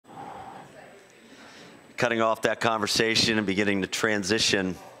cutting off that conversation and beginning to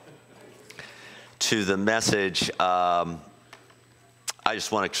transition to the message, I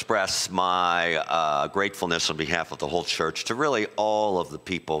just want to express my gratefulness on behalf of the whole church to really all of the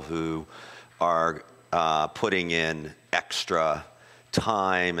people who are putting in extra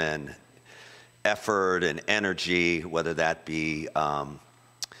time and effort and energy, whether that be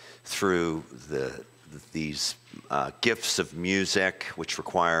through these gifts of music, which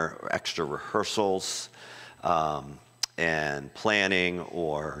require extra rehearsals and planning,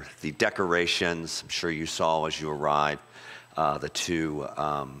 or the decorations. I'm sure you saw as you arrived the two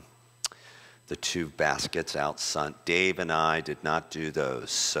baskets out front. Dave and I did not do those,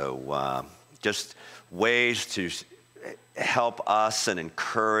 so just ways to help us and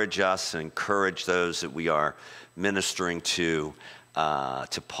encourage those that we are ministering to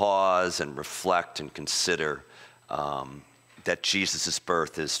pause and reflect and consider that Jesus'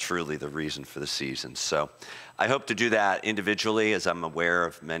 birth is truly the reason for the season. So I hope to do that individually, as I'm aware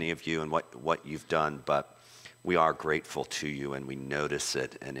of many of you and what you've done, but we are grateful to you and we notice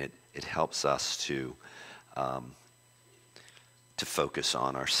it, and it helps us to focus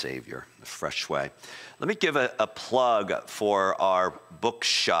on our Savior in a fresh way. Let me give a plug for our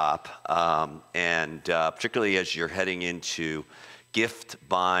bookshop, and particularly as you're heading into gift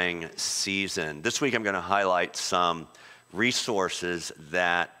buying season. This week I'm going to highlight some resources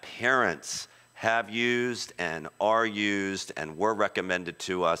that parents have used and are used and were recommended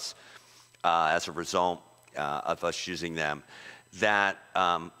to us as a result of us using them, that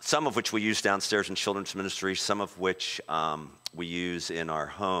some of which we use downstairs in children's ministry, some of which we use in our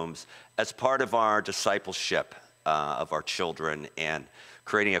homes as part of our discipleship of our children and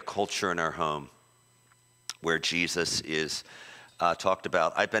creating a culture in our home where Jesus is talked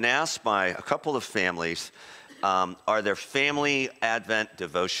about. I've been asked by a couple of families, are there family Advent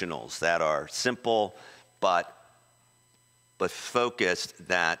devotionals that are simple but focused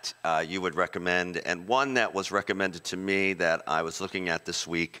that you would recommend? And one that was recommended to me that I was looking at this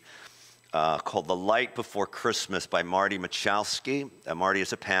week called The Light Before Christmas by Marty Michalski. Marty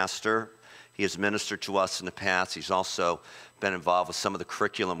is a pastor. He has ministered to us in the past. He's also been involved with some of the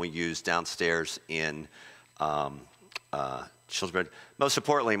curriculum we use downstairs in children. Most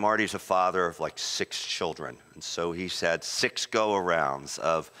importantly, Marty's a father of like 6 children. And so he's had 6 go-arounds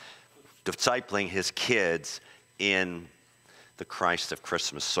of discipling his kids in the Christ of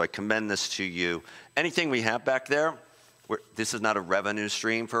Christmas. So I commend this to you. Anything we have back there, this is not a revenue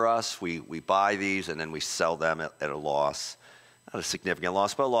stream for us. We buy these and then we sell them at a loss. Not a significant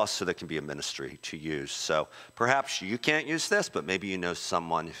loss, but a loss so there can be a ministry to use. So perhaps you can't use this, but maybe you know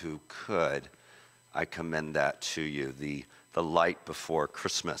someone who could. I commend that to you, the Light Before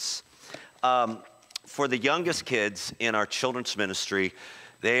Christmas. For the youngest kids in our children's ministry,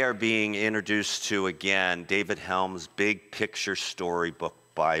 they are being introduced to, again, David Helm's Big Picture Storybook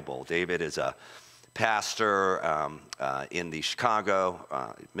Bible. David is a pastor in the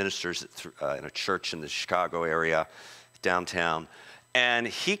Chicago, ministers in a church in the Chicago area, downtown. And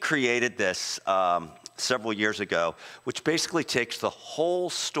he created this several years ago, which basically takes the whole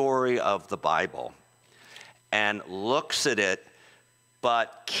story of the Bible and looks at it,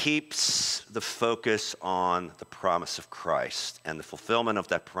 but keeps the focus on the promise of Christ and the fulfillment of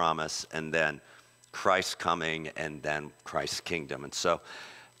that promise, and then Christ coming, and then Christ's kingdom. And so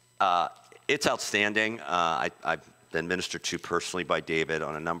it's outstanding. I've been ministered to personally by David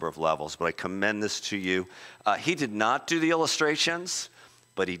on a number of levels, but I commend this to you. He did not do the illustrations,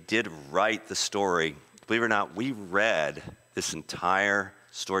 but he did write the story. Believe it or not, we read this entire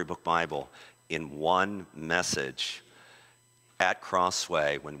storybook Bible in one message at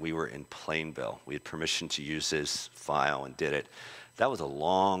Crossway when we were in Plainville. We had permission to use his file and did it. That was a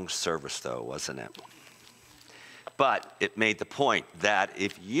long service though, wasn't it? But it made the point that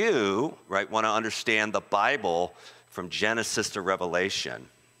if you, want to understand the Bible from Genesis to Revelation,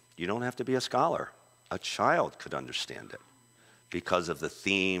 you don't have to be a scholar. A child could understand it because of the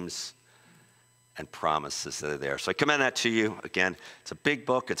themes and promises that are there. So I commend that to you. Again, it's a big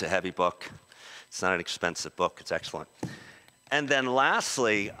book. It's a heavy book. It's not an expensive book. It's excellent. And then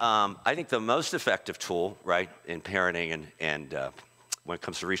lastly, I think the most effective tool, in parenting and when it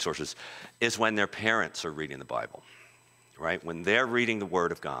comes to resources, is when their parents are reading the Bible, When they're reading the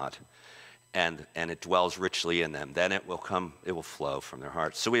Word of God and it dwells richly in them, then it will flow from their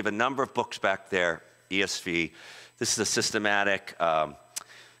hearts. So we have a number of books back there, ESV. This is a systematic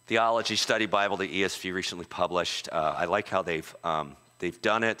theology study Bible that ESV recently published. I like how they've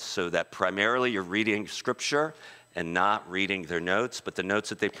done it so that primarily you're reading Scripture and not reading their notes, but the notes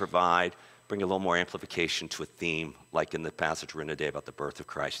that they provide bring a little more amplification to a theme, like in the passage we're in today about the birth of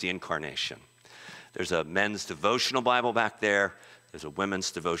Christ, the incarnation. There's a men's devotional Bible back there. There's a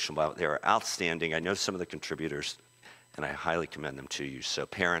women's devotional Bible. They are outstanding. I know some of the contributors, and I highly commend them to you. So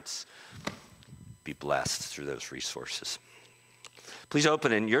parents, be blessed through those resources. Please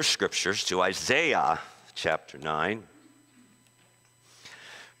open in your scriptures to Isaiah chapter 9.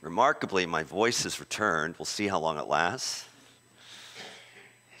 Remarkably, my voice has returned. We'll see how long it lasts.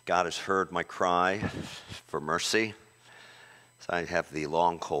 God has heard my cry for mercy. So I have the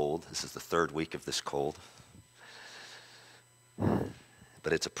long cold. This is the third week of this cold.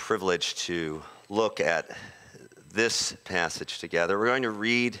 But it's a privilege to look at this passage together. We're going to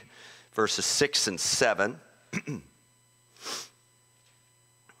read verses 6 and 7.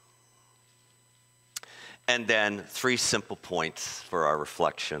 And then 3 simple points for our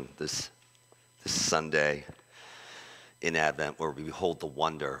reflection this Sunday in Advent, where we behold the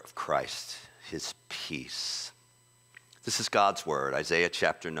wonder of Christ, his peace. This is God's word, Isaiah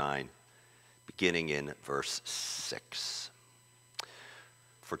chapter 9, beginning in verse 6.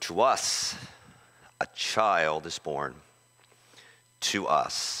 For to us a child is born, to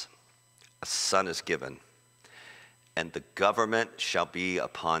us a son is given, and the government shall be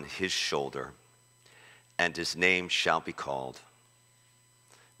upon his shoulder, and his name shall be called.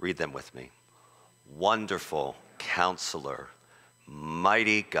 Read them with me. Wonderful Counselor,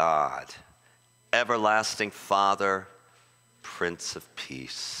 Mighty God, Everlasting Father, Prince of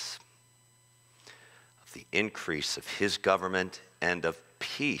Peace. Of the increase of his government and of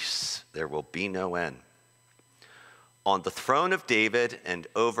peace there will be no end. On the throne of David and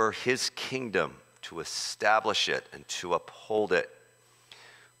over his kingdom, to establish it and to uphold it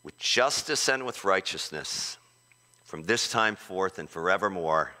with justice and with righteousness from this time forth and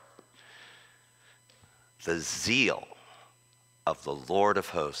forevermore. The zeal of the Lord of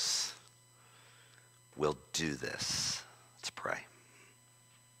hosts will do this. Let's pray.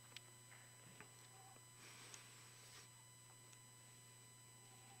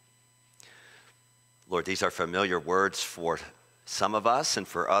 Lord, these are familiar words for some of us and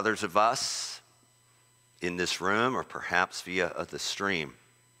for others of us in this room or perhaps via the stream.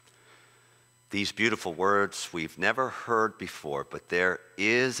 These beautiful words we've never heard before, but there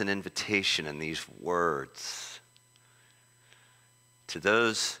is an invitation in these words to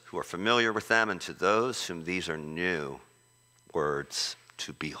those who are familiar with them and to those whom these are new words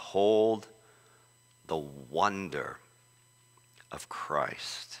to behold the wonder of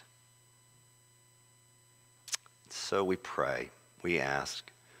Christ. So we pray, we ask,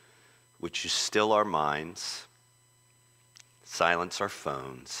 would you still our minds, silence our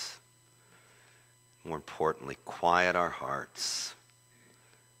phones, more importantly, quiet our hearts,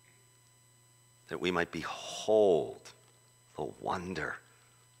 that we might behold the wonder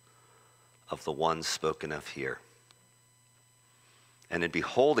of the one spoken of here. And in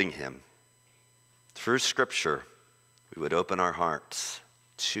beholding him, through Scripture, we would open our hearts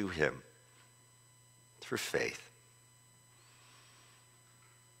to him through faith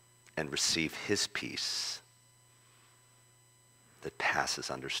and receive his peace that passes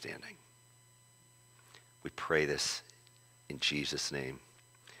understanding. We pray this in Jesus' name.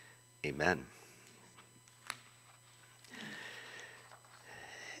 Amen.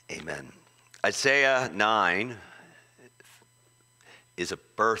 Amen. Isaiah 9 is a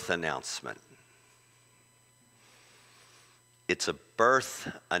birth announcement. It's a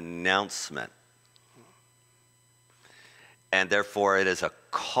birth announcement. And therefore, it is a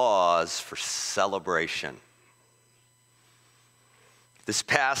cause for celebration. This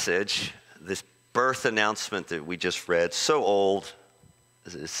passage, this birth announcement that we just read, so old,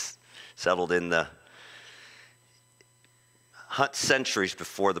 is settled in the centuries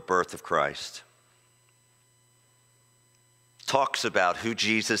before the birth of Christ, talks about who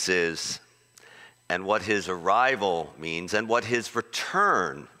Jesus is and what his arrival means and what his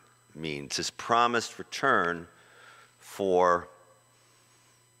return means, his promised return for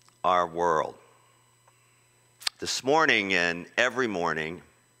our world. This morning and every morning,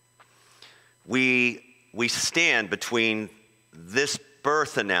 we stand between this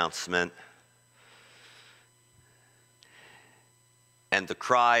birth announcement and the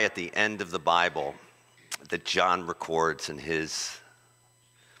cry at the end of the Bible that John records in his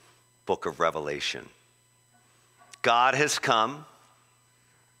book of Revelation. God has come,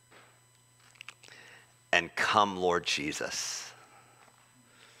 and come, Lord Jesus.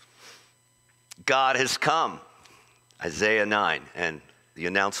 God has come, Isaiah 9, and the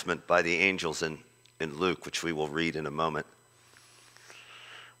announcement by the angels in Luke, which we will read in a moment.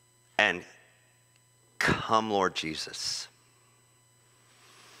 And come, Lord Jesus.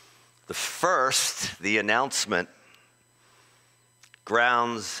 The announcement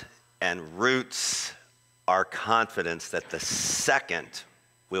grounds and roots our confidence that the second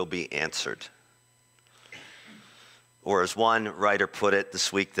will be answered. Or as one writer put it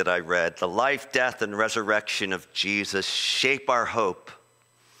this week that I read, the life, death, and resurrection of Jesus shape our hope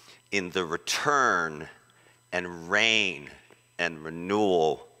in the return and reign and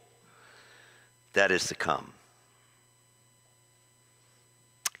renewal that is to come.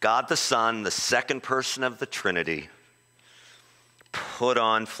 God the Son, the second person of the Trinity, put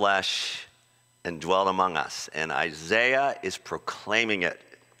on flesh and dwelt among us. And Isaiah is proclaiming it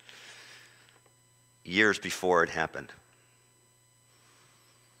years before it happened.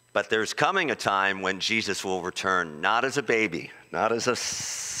 But there's coming a time when Jesus will return, not as a baby, not as a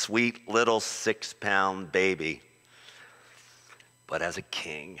sweet little 6-pound baby, but as a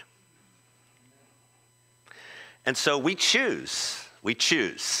king. And so we choose,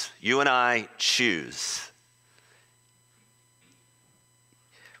 you and I choose.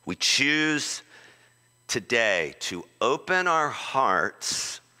 We choose today to open our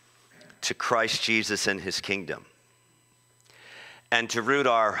hearts to Christ Jesus and his kingdom. And to root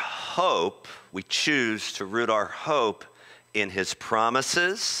our hope, we choose to root our hope in his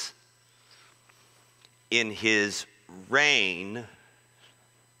promises, in his reign,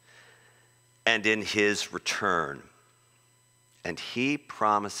 and in his return. And he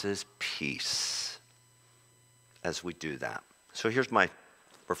promises peace as we do that. So here's my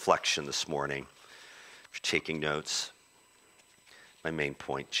reflection this morning. If you're taking notes, my main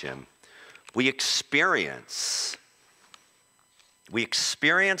point, Jim. We experience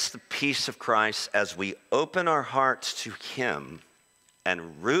the peace of Christ as we open our hearts to him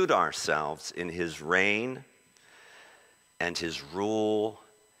and root ourselves in his reign and his rule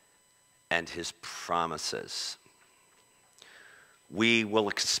and his promises. We will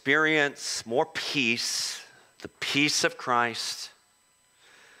experience more peace, the peace of Christ,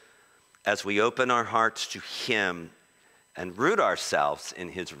 as we open our hearts to him and root ourselves in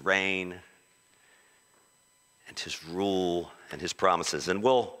his reign and his rule and his promises. And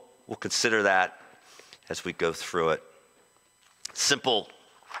we'll consider that as we go through it. Simple,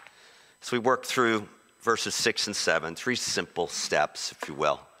 as we work through verses 6 and 7, 3 simple steps, if you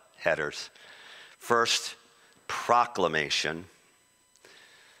will, headers. First, proclamation,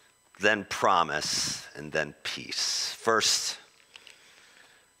 then promise, and then peace. First,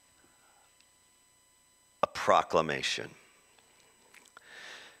 a proclamation.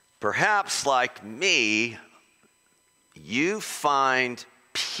 Perhaps like me, you find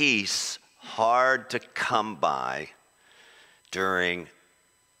peace hard to come by during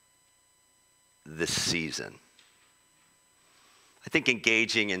this season. I think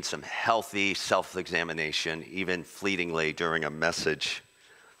engaging in some healthy self-examination, even fleetingly during a message,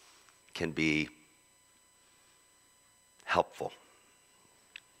 can be helpful.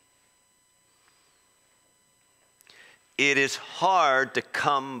 It is hard to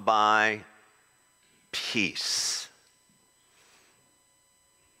come by peace.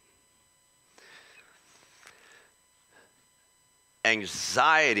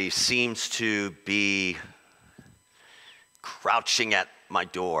 Anxiety seems to be crouching at my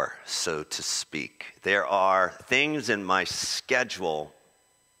door, so to speak. There are things in my schedule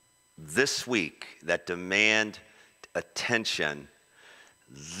this week that demand attention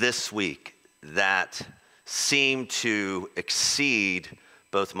this week that seem to exceed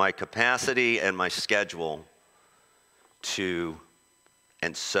both my capacity and my schedule to,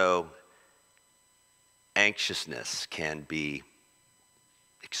 and so anxiousness can be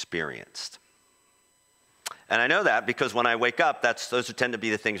experienced. And I know that because when I wake up, those tend to be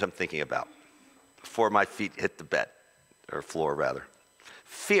the things I'm thinking about before my feet hit the bed, or floor rather.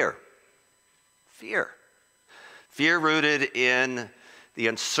 Fear. Fear rooted in the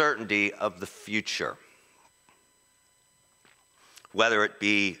uncertainty of the future. Whether it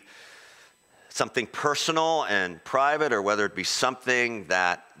be something personal and private, or whether it be something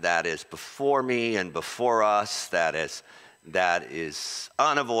that is before me and before us, that is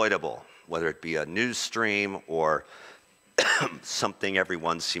unavoidable, whether it be a news stream or something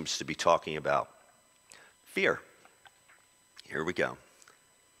everyone seems to be talking about. Fear. Here we go.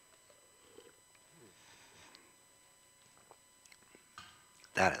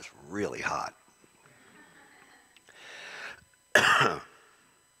 That is really hot.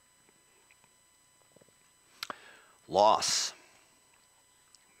 Loss.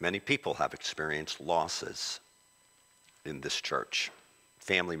 Many people have experienced losses in this church.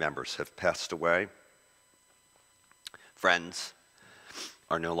 Family members have passed away. Friends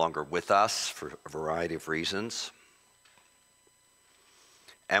are no longer with us for a variety of reasons.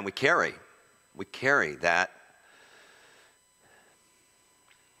 And we carry that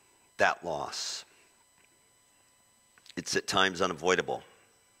that loss. It's at times unavoidable.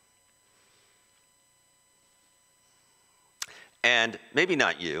 And maybe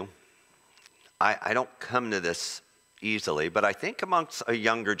not you. I don't come to this easily, but I think amongst a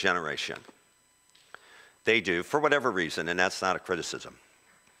younger generation, they do, for whatever reason, and that's not a criticism.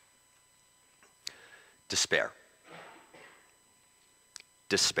 Despair.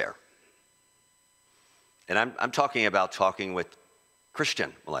 Despair. And I'm talking about talking with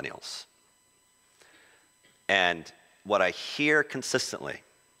Christian millennials. And what I hear consistently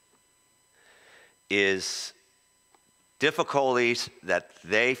is difficulties that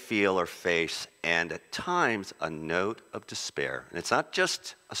they feel or face, and at times a note of despair. And it's not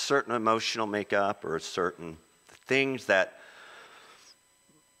just a certain emotional makeup or a certain things that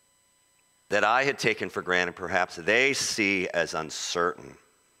I had taken for granted, perhaps they see as uncertain,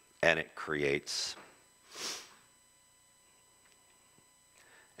 and it creates.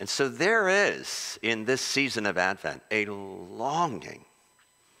 And so there is, in this season of Advent, a longing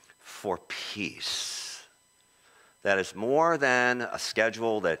for peace that is more than a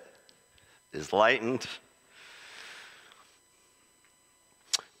schedule that is lightened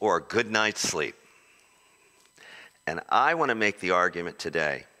or a good night's sleep. And I want to make the argument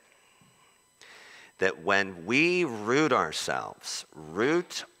today that when we root ourselves,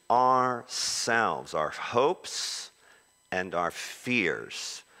 our hopes and our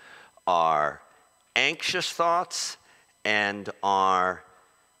fears, our anxious thoughts and our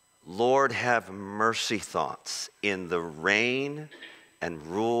Lord have mercy thoughts in the reign and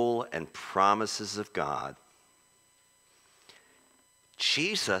rule and promises of God,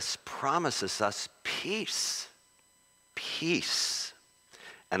 Jesus promises us peace. Peace.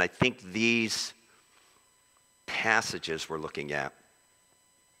 And I think these passages we're looking at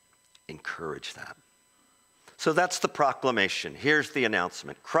encourage that. So that's the proclamation. Here's the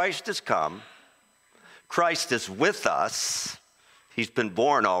announcement. Christ has come. Christ is with us. He's been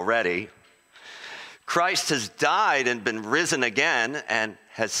born already. Christ has died and been risen again and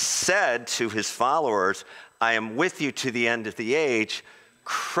has said to his followers, I am with you to the end of the age.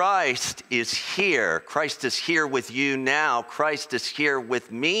 Christ is here. Christ is here with you now. Christ is here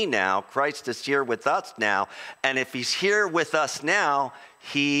with me now. Christ is here with us now. And if he's here with us now,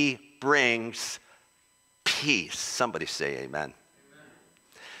 he brings peace. Somebody say amen. Amen.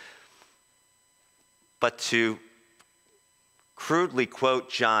 But to crudely quote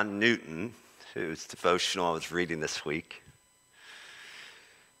John Newton, whose devotional I was reading this week,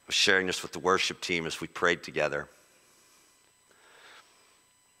 I was sharing this with the worship team as we prayed together.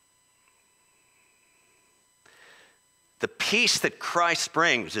 The peace that Christ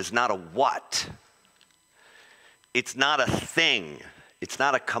brings is not a what. It's not a thing. It's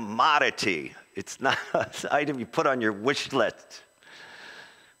not a commodity. It's not an item you put on your wish list.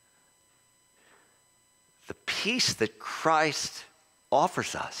 The peace that Christ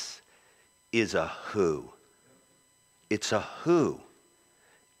offers us is a who. It's a who.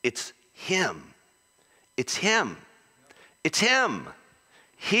 It's him. It's him. It's him.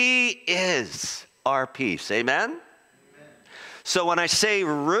 He is our peace. Amen? So when I say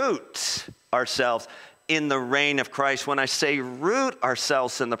root ourselves in the reign of Christ, when I say root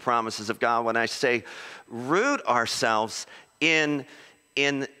ourselves in the promises of God, when I say root ourselves in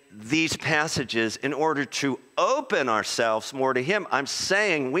these passages in order to open ourselves more to him, I'm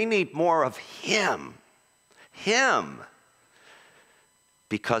saying we need more of him. Him.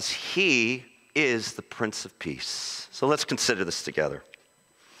 Because he is the Prince of Peace. So let's consider this together.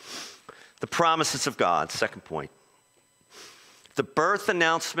 The promises of God, second point. The birth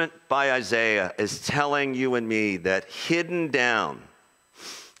announcement by Isaiah is telling you and me that hidden down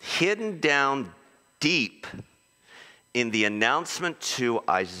deep in the announcement to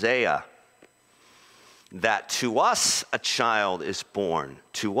Isaiah that to us a child is born,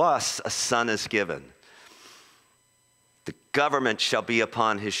 to us a son is given. The government shall be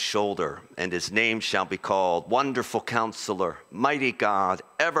upon his shoulder, and his name shall be called Wonderful Counselor, Mighty God,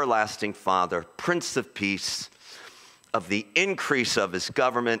 Everlasting Father, Prince of Peace. Of the increase of his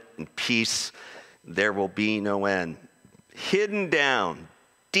government and peace, there will be no end. Hidden down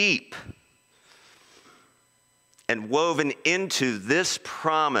deep and woven into this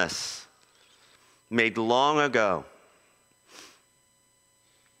promise made long ago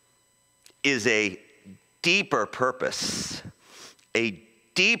is a deeper purpose, a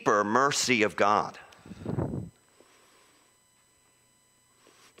deeper mercy of God.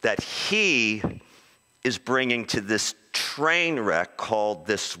 That he is bringing to this train wreck called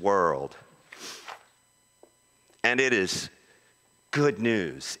this world. And it is good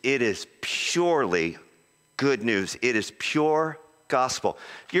news. It is purely good news. It is pure gospel,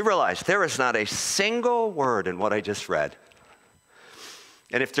 you realize there is not a single word in what I just read.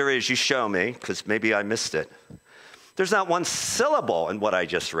 And if there is, you show me, because maybe I missed it. There's not one syllable in what I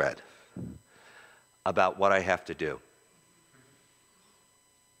just read about what I have to do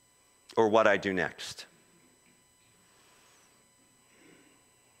or what I do next.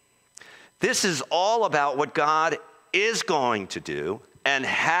 This is all about what God is going to do and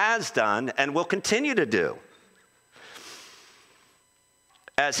has done and will continue to do.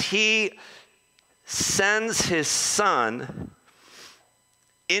 As he sends his son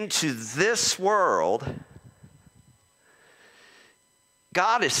into this world,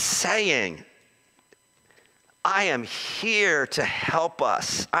 God is saying, I am here to help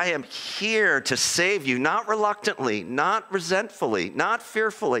us. I am here to save you, not reluctantly, not resentfully, not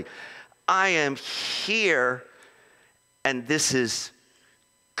fearfully. I am here, and this is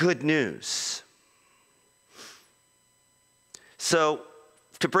good news. So,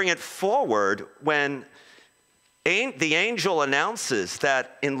 to bring it forward, when the angel announces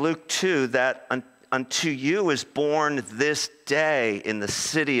that in Luke 2 that unto you is born this day in the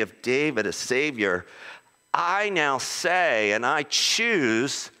city of David a Savior, I now say, and I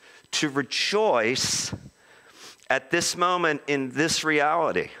choose to rejoice at this moment in this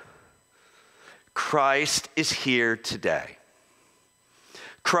reality. Christ is here today.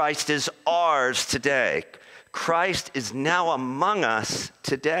 Christ is ours today. Christ is now among us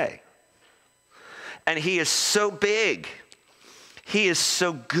today. And he is so big. He is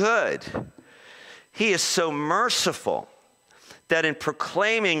so good. He is so merciful that in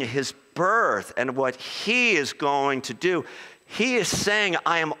proclaiming his birth and what he is going to do, he is saying,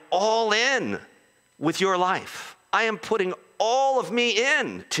 I am all in with your life. I am putting all of me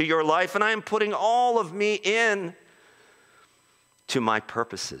in to your life, and I am putting all of me in to my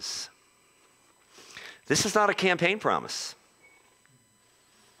purposes. This is not a campaign promise.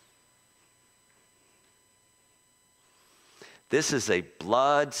 This is a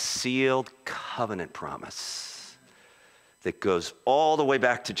blood-sealed covenant promise that goes all the way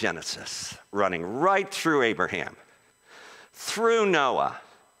back to Genesis, running right through Abraham, through Noah,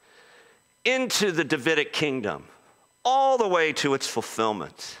 into the Davidic kingdom, all the way to its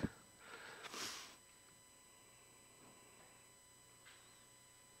fulfillment.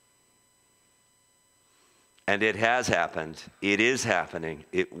 And it has happened. It is happening.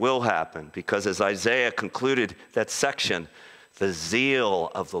 It will happen, because as Isaiah concluded that section, the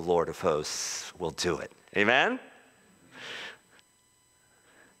zeal of the Lord of hosts will do it. Amen?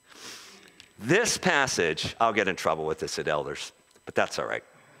 This passage, I'll get in trouble with this at Elders, but that's all right.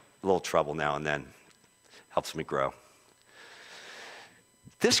 A little trouble now and then helps me grow.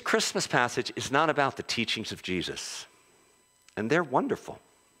 This Christmas passage is not about the teachings of Jesus, and they're wonderful.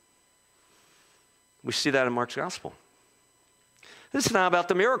 We see that in Mark's gospel. This is not about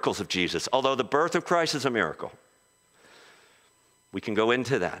the miracles of Jesus, although the birth of Christ is a miracle. We can go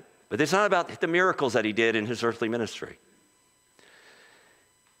into that. But it's not about the miracles that he did in his earthly ministry.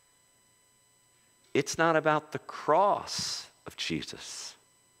 It's not about the cross of Jesus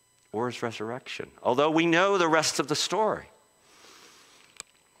or his resurrection, although we know the rest of the story.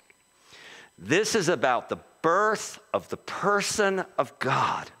 This is about the birth of the person of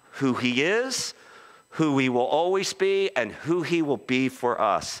God, who he is, who he will always be, and who he will be for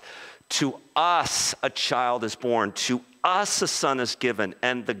us. To us a child is born, to us a son is given,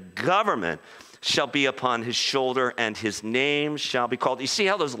 and the government shall be upon his shoulder, and his name shall be called. You see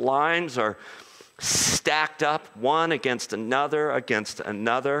how those lines are stacked up, one against another, against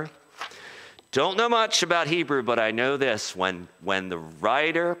another? Don't know much about Hebrew, but I know this. When the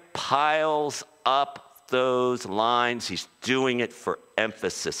writer piles up those lines, he's doing it for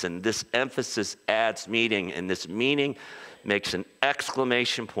emphasis, and this emphasis adds meaning, and this meaning makes an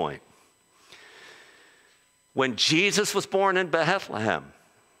exclamation point. When Jesus was born in Bethlehem,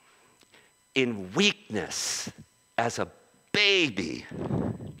 in weakness, as a baby,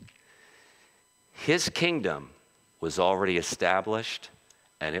 his kingdom was already established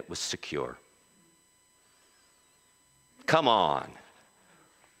and it was secure. Come on.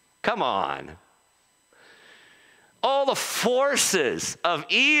 Come on. All the forces of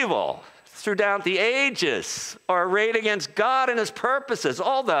evil throughout the ages are arrayed against God and his purposes.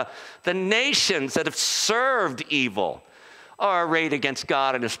 All the nations that have served evil are arrayed against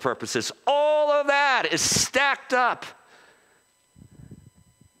God and his purposes. All of that is stacked up.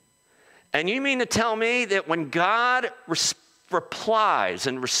 And you mean to tell me that when God replies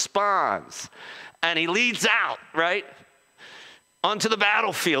and responds, and he leads out, right, onto the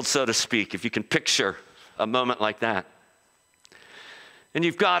battlefield, so to speak, if you can picture a moment like that. And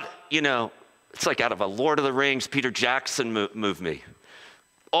you've got, It's like out of a Lord of the Rings, Peter Jackson movie.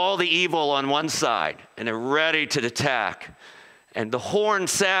 All the evil on one side, and they're ready to attack. And the horn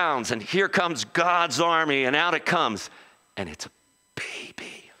sounds, and here comes God's army, and out it comes. And it's a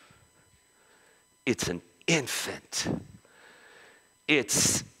baby. It's an infant.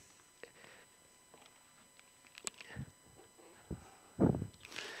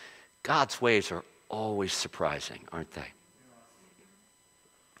 God's ways are always surprising, aren't they?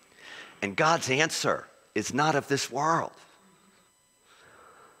 And God's answer is not of this world.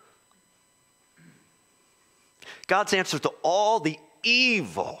 God's answer to all the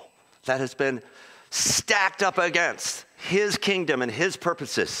evil that has been stacked up against his kingdom and his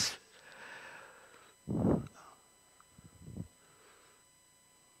purposes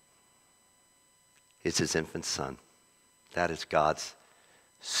is his infant son. That is God's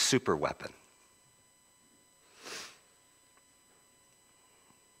super weapon.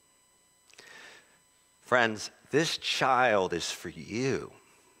 Friends, this child is for you.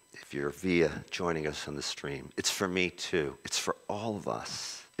 If you're via joining us on the stream, it's for me too. It's for all of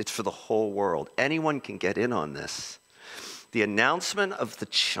us. It's for the whole world. Anyone can get in on this. The announcement of the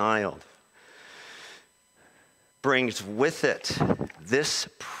child brings with it this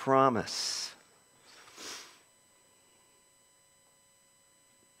promise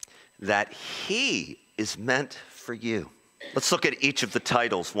that he is meant for you. Let's look at each of the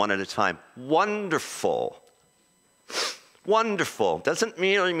titles one at a time. Wonderful. Wonderful doesn't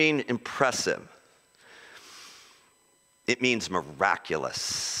merely mean impressive. It means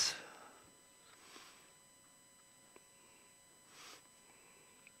miraculous.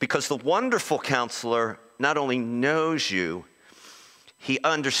 Because the wonderful counselor not only knows you, he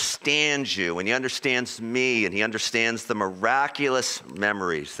understands you, and he understands me, and he understands the miraculous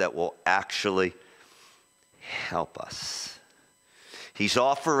memories that will actually help us. He's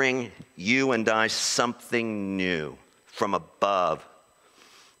offering you and I something new from above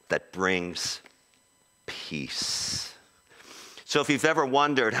that brings peace. So if you've ever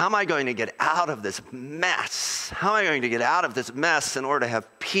wondered, how am I going to get out of this mess? How am I going to get out of this mess in order to have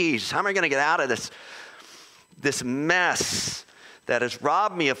peace? How am I going to get out of this mess that has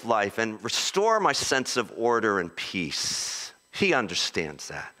robbed me of life and restore my sense of order and peace? He understands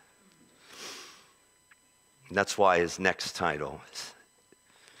that. And that's why his next title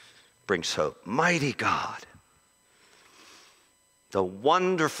brings hope. Mighty God, the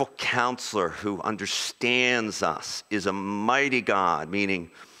wonderful counselor who understands us, is a mighty God,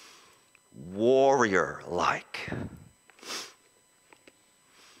 meaning warrior-like.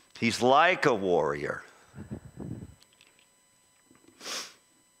 He's like a warrior.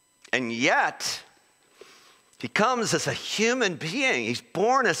 And yet, he comes as a human being. He's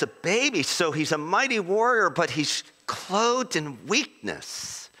born as a baby, so he's a mighty warrior, but he's clothed in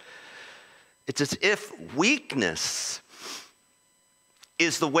weakness. It's as if weakness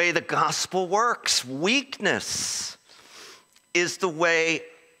is the way the gospel works. Weakness is the way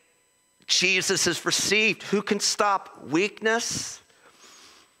Jesus is received. Who can stop weakness?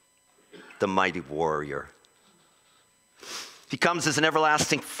 The mighty warrior. He comes as an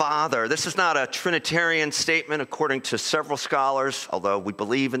everlasting Father. This is not a Trinitarian statement according to several scholars, although we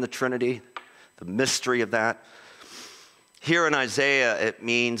believe in the Trinity, the mystery of that. Here in Isaiah, it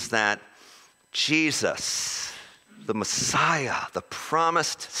means that Jesus, the Messiah, the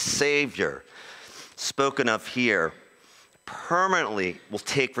promised Savior, spoken of here, permanently will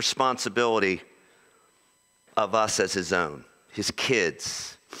take responsibility of us as his own, his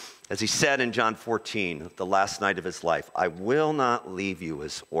kids. As he said in John 14, the last night of his life, I will not leave you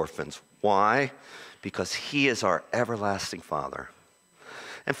as orphans. Why? Because he is our everlasting Father.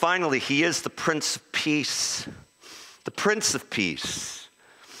 And finally, he is the Prince of Peace. The Prince of Peace.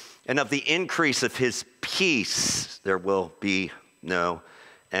 And of the increase of his peace, there will be no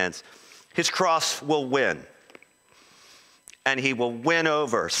end. His cross will win. And he will win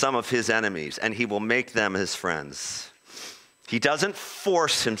over some of his enemies, and he will make them his friends. He doesn't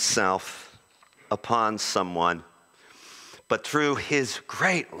force himself upon someone, but through his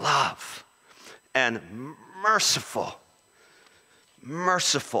great love and merciful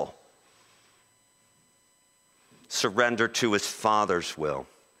surrender to his Father's will.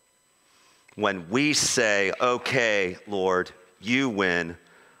 When we say, okay, Lord, you win,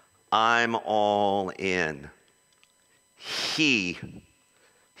 I'm all in, he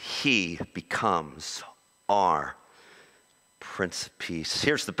becomes our Prince of Peace.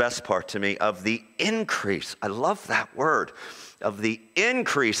 Here's the best part to me, of the increase. I love that word. Of the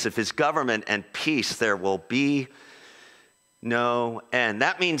increase of his government and peace, there will be no end.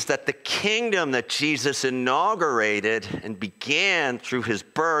 That means that the kingdom that Jesus inaugurated and began through his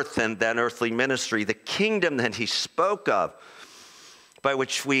birth and then earthly ministry, the kingdom that he spoke of, by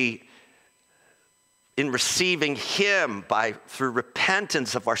which we, in receiving him through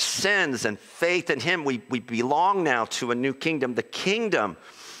repentance of our sins and faith in him, we belong now to a new kingdom. The kingdom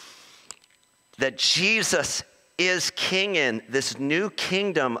that Jesus is king in, this new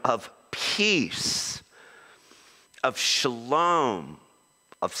kingdom of peace, of shalom,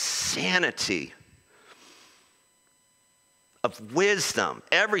 of sanity, of wisdom,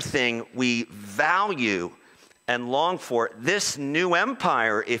 everything we value and long for. This new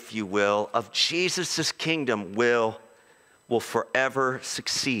empire, if you will, of Jesus' kingdom will forever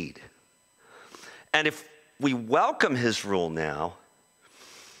succeed. And if we welcome his rule now,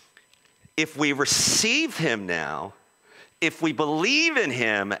 if we receive him now, if we believe in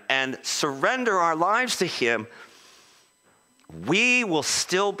him and surrender our lives to him, we will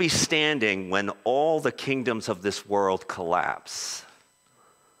still be standing when all the kingdoms of this world collapse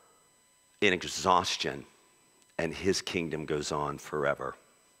in exhaustion and his kingdom goes on forever.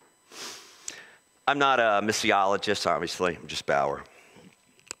 I'm not a missiologist, obviously. I'm just Bauer.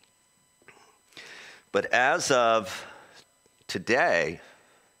 But as of today,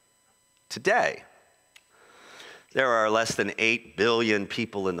 there are less than 8 billion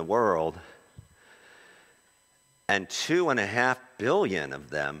people in the world, and 2.5 billion of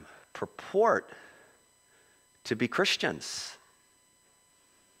them purport to be Christians.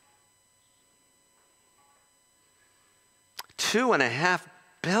 2.5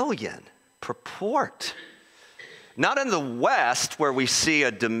 billion purport. Not in the West, where we see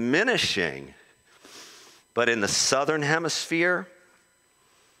a diminishing, but in the Southern Hemisphere,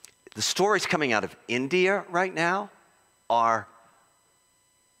 the stories coming out of India right now are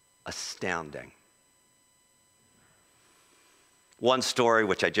astounding. One story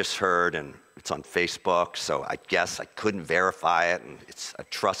which I just heard, and it's on Facebook, so I guess I couldn't verify it, and I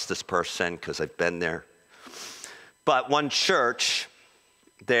trust this person because I've been there. But one church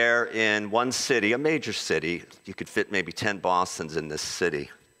there in one city, a major city, you could fit maybe 10 Bostons in this city,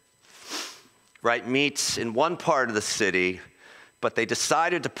 right, meets in one part of the city, but they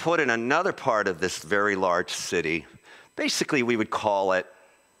decided to put in another part of this very large city. Basically, we would call it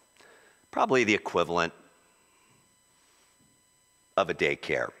probably the equivalent of a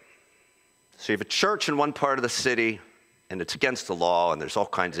daycare. So you have a church in one part of the city, and it's against the law, and there's all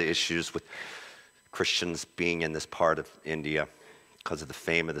kinds of issues with Christians being in this part of India because of the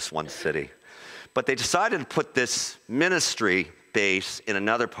fame of this one city. But they decided to put this ministry base in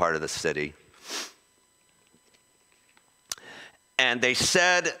another part of the city. And they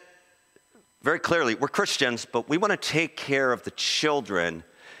said very clearly, we're Christians, but we want to take care of the children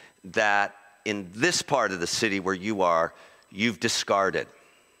that in this part of the city where you are, you've discarded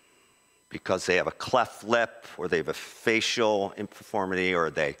because they have a cleft lip, or they have a facial imperformity, or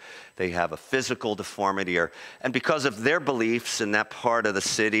they have a physical deformity, and because of their beliefs in that part of the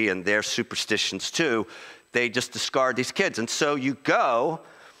city and their superstitions too, they just discard these kids. And so you go,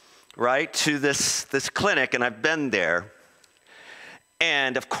 right, to this clinic, and I've been there,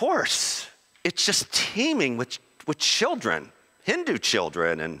 and of course, it's just teeming with children, Hindu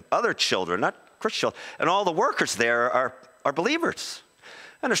children and other children, not Christian children, and all the workers there are believers.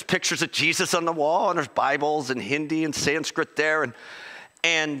 And there's pictures of Jesus on the wall, and there's Bibles in Hindi and Sanskrit there.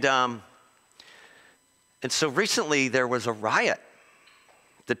 And so recently there was a riot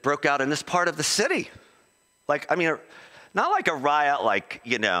that broke out in this part of the city. Not like a riot like,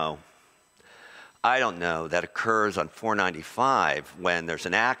 I don't know, that occurs on 495 when there's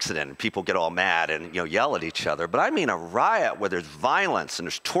an accident and people get all mad and, yell at each other. But I mean a riot where there's violence and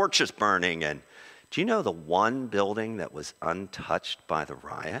there's torches burning. And do you know the one building that was untouched by the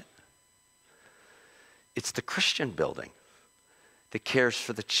riot? It's the Christian building that cares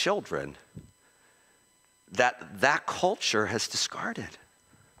for the children that culture has discarded.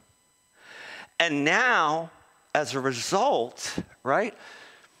 And now, as a result, right,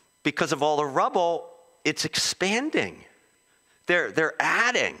 because of all the rubble, it's expanding. They're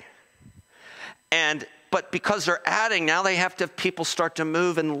adding. But because they're adding, now they have to have people start to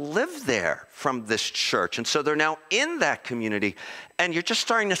move and live there from this church. And so they're now in that community. And you're just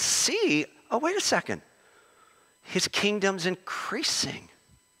starting to see, oh, wait a second. His kingdom's increasing.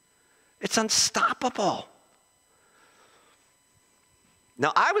 It's unstoppable.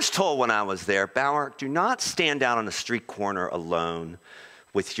 Now, I was told when I was there, Bauer, do not stand out on a street corner alone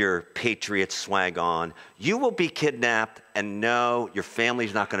with your Patriot swag on. You will be kidnapped, and no, your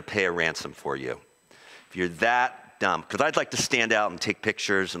family's not going to pay a ransom for you. If you're that dumb, because I'd like to stand out and take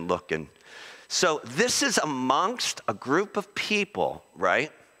pictures and look and So this is amongst a group of people,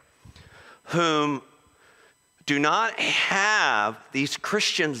 right, whom do not have, these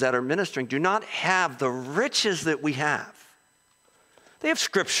Christians that are ministering, do not have the riches that we have. They have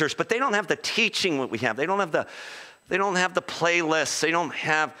scriptures, but they don't have the teaching that we have. They don't have the playlists. They don't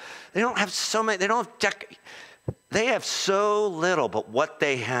have so many, they have so little, but what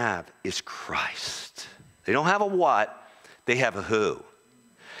they have is Christ. They don't have a what, they have a who.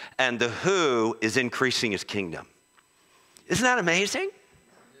 And the who is increasing his kingdom. Isn't that amazing?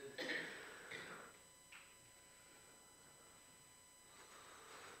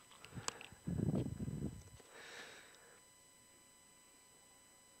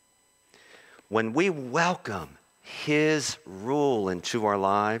 When we welcome his rule into our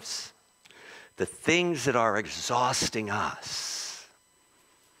lives, the things that are exhausting us,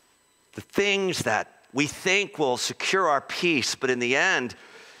 the things that we think will secure our peace, but in the end,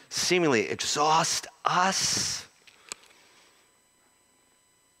 seemingly exhaust us,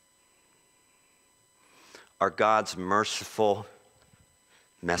 are God's merciful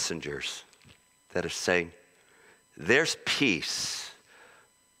messengers that are saying, there's peace,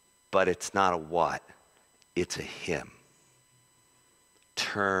 but it's not a what, it's a him.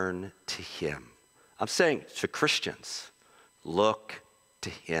 Turn to him. I'm saying to Christians, look to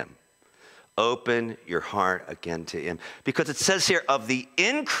him. Open your heart again to him. Because it says here, of the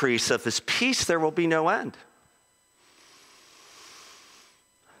increase of his peace, there will be no end.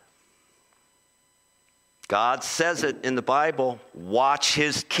 God says it in the Bible, watch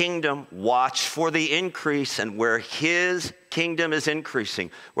his kingdom, watch for the increase, and where his kingdom is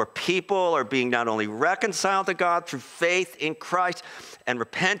increasing, where people are being not only reconciled to God through faith in Christ and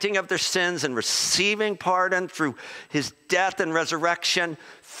repenting of their sins and receiving pardon through his death and resurrection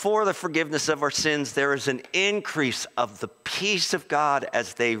for the forgiveness of our sins, there is an increase of the peace of God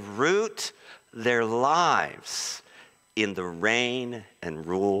as they root their lives in the reign and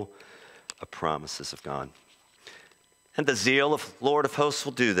rule of promises of God. And the zeal of Lord of hosts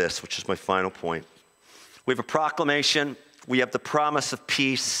will do this, which is my final point. We have a proclamation, we have the promise of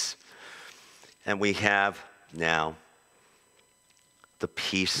peace, and we have now the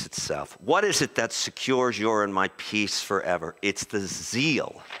peace itself. What is it that secures your and my peace forever? It's the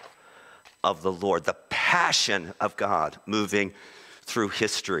zeal of the Lord, the passion of God moving through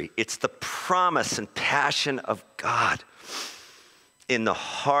history. It's the promise and passion of God in the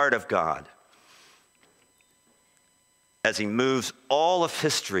heart of God as he moves all of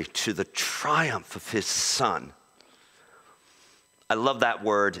history to the triumph of his Son. I love that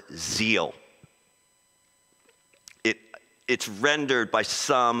word, zeal. It's rendered by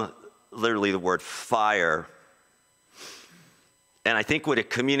some, literally the word fire. And I think what it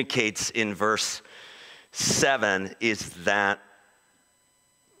communicates in verse 7 is that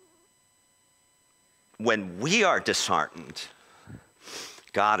when we are disheartened,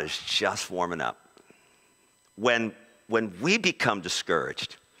 God is just warming up. When we become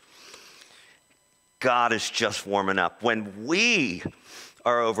discouraged, God is just warming up. When we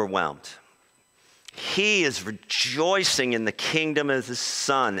are overwhelmed, he is rejoicing in the kingdom of his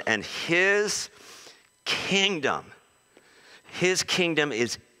Son, and his kingdom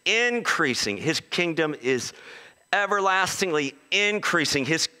is increasing. His kingdom is everlastingly increasing.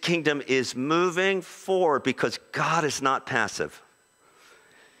 His kingdom is moving forward because God is not passive.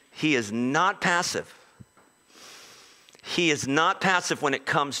 He is not passive. He is not passive when it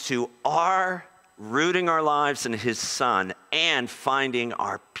comes to our rooting our lives in his Son and finding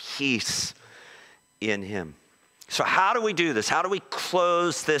our peace in him. So how do we do this? How do we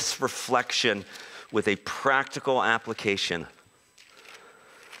close this reflection with a practical application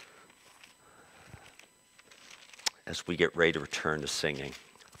as we get ready to return to singing?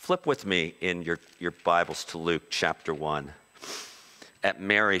 Flip with me in your Bibles to Luke chapter 1 at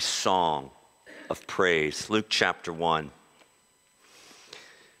Mary's song of praise. Luke chapter 1.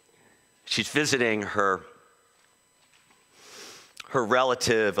 She's visiting her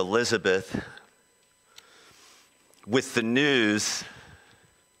relative Elizabeth with the news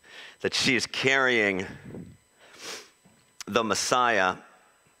that she is carrying the Messiah.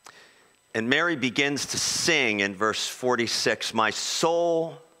 And Mary begins to sing in verse 46, "My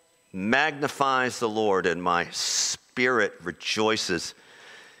soul magnifies the Lord, and my spirit rejoices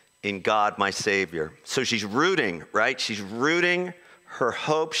in God my Savior." So she's rooting, right? She's rooting her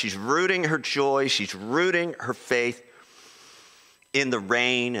hope, she's rooting her joy, she's rooting her faith in the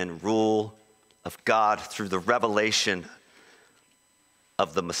reign and rule of God through the revelation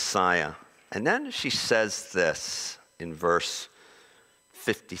of the Messiah. And then she says this in verse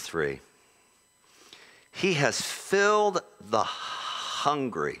 53. "He has filled the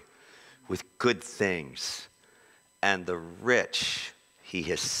hungry with good things, and the rich he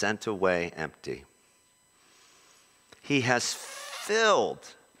has sent away empty. He has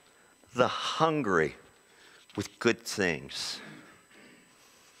filled the hungry with good things,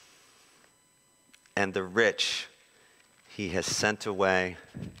 and the rich he has sent away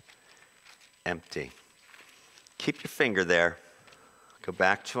empty. Keep your finger there. Go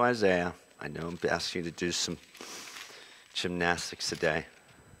back to Isaiah. I know I'm asking you to do some gymnastics today.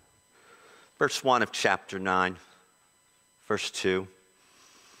 Verse 1 of chapter 9, verse 2.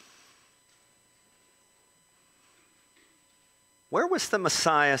 Where was the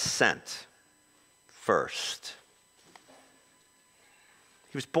Messiah sent first?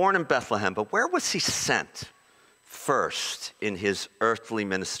 He was born in Bethlehem, but where was he sent first in his earthly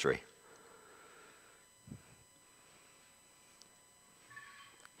ministry?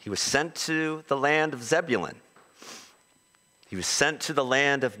 He was sent to the land of Zebulun. He was sent to the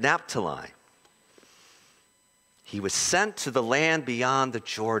land of Naphtali. He was sent to the land beyond the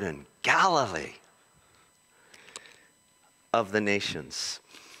Jordan, Galilee of the nations.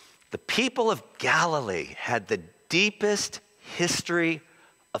 The people of Galilee had the deepest history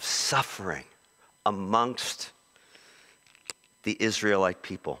of suffering amongst the Israelite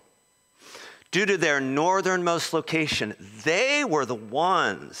people. Due to their northernmost location, they were the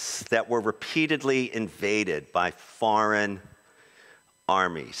ones that were repeatedly invaded by foreign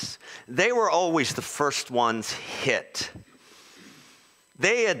armies. They were always the first ones hit.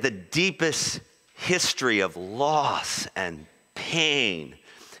 They had the deepest history of loss and pain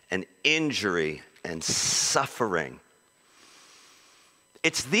and injury and suffering.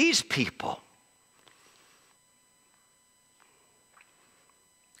 It's these people.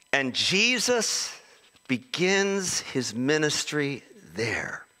 And Jesus begins his ministry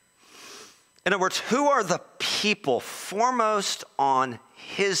there. In other words, who are the people foremost on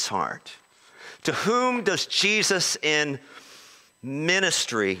his heart? To whom does Jesus in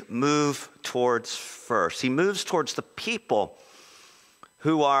ministry move towards first? He moves towards the people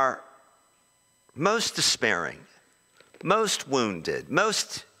who are most despairing, most wounded,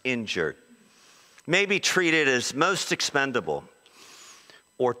 most injured, maybe treated as most expendable,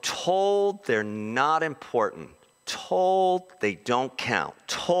 or told they're not important, told they don't count,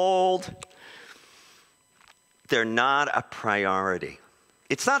 told they're not a priority.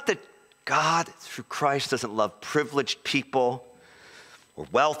 It's not that God, through Christ, doesn't love privileged people or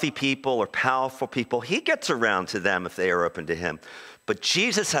wealthy people or powerful people. He gets around to them if they are open to him. But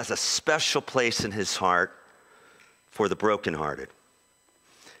Jesus has a special place in his heart for the brokenhearted.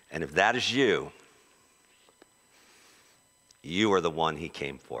 And if that is you, you are the one he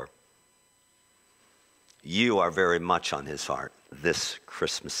came for. You are very much on his heart this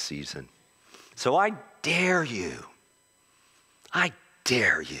Christmas season. So I dare you,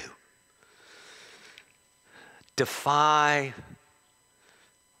 defy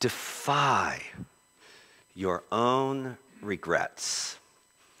your own regrets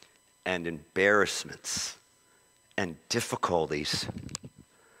and embarrassments and difficulties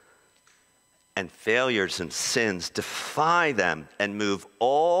and failures and sins. Defy them and move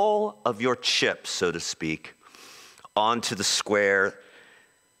all of your chips, so to speak, onto the square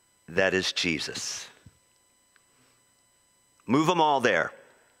that is Jesus. Move them all there.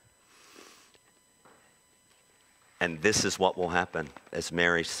 And this is what will happen, as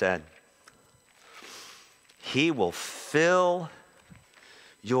Mary said. He will fill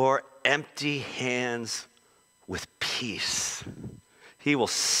your empty hands with peace. He will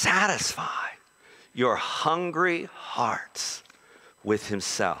satisfy your hungry hearts with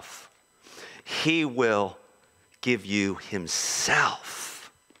himself. He will give you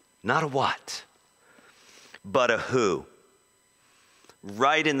himself, not a what, but a who,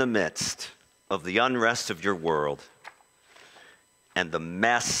 right in the midst of the unrest of your world and the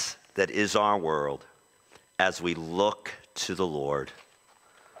mess that is our world as we look to the Lord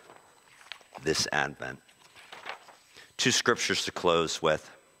this Advent. Two scriptures to close with.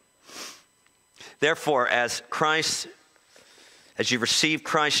 Therefore, as you receive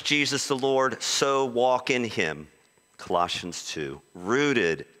Christ Jesus the Lord, so walk in him, Colossians 2,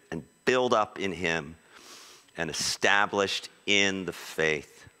 rooted and built up in him and established in the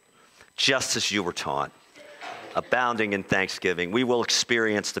faith, just as you were taught, abounding in thanksgiving. We will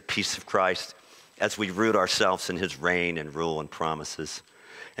experience the peace of Christ as we root ourselves in his reign and rule and promises.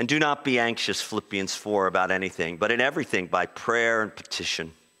 And do not be anxious, Philippians 4, about anything, but in everything by prayer and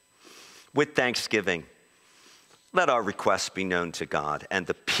petition, with thanksgiving, let our requests be known to God, and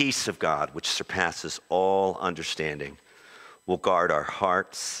the peace of God, which surpasses all understanding, will guard our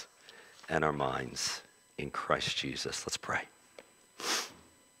hearts and our minds in Christ Jesus. Let's pray.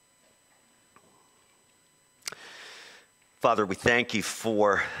 Father, we thank you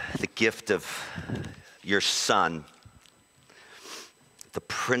for the gift of your Son, the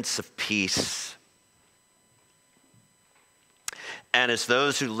Prince of Peace. And as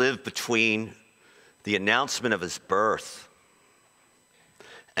those who live between the announcement of his birth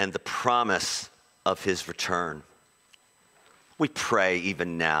and the promise of his return, we pray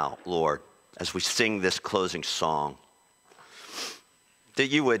even now, Lord, as we sing this closing song, that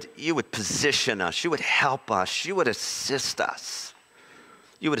you would position us, you would help us, you would assist us,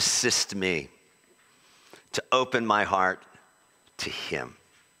 you would assist me to open my heart to him,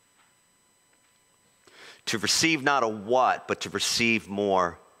 to receive not a what, but to receive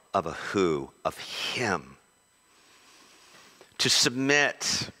more of a who, of him, to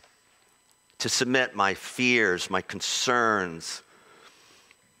submit my fears, my concerns,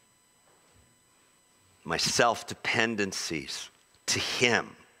 my self-dependencies to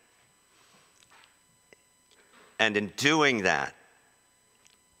him. And in doing that,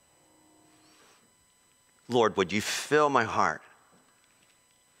 Lord, would you fill my heart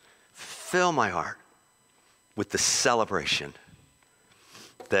with the celebration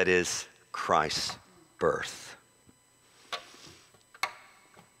that is Christ's birth.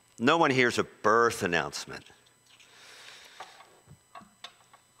 No one hears a birth announcement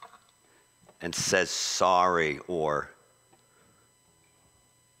and says sorry or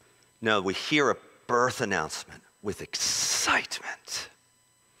no, we hear a birth announcement with excitement.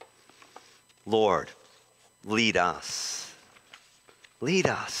 Lord, lead us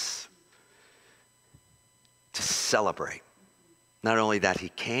to celebrate not only that he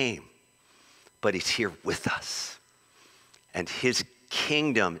came, but he's here with us. And his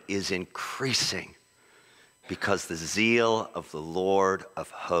kingdom is increasing because the zeal of the Lord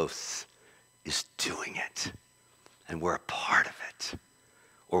of hosts is doing it. And we're a part of it.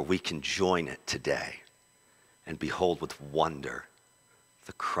 Or we can join it today and behold with wonder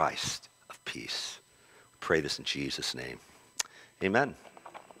the Christ of peace. We pray this in Jesus' name. Amen.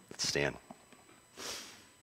 Let's stand.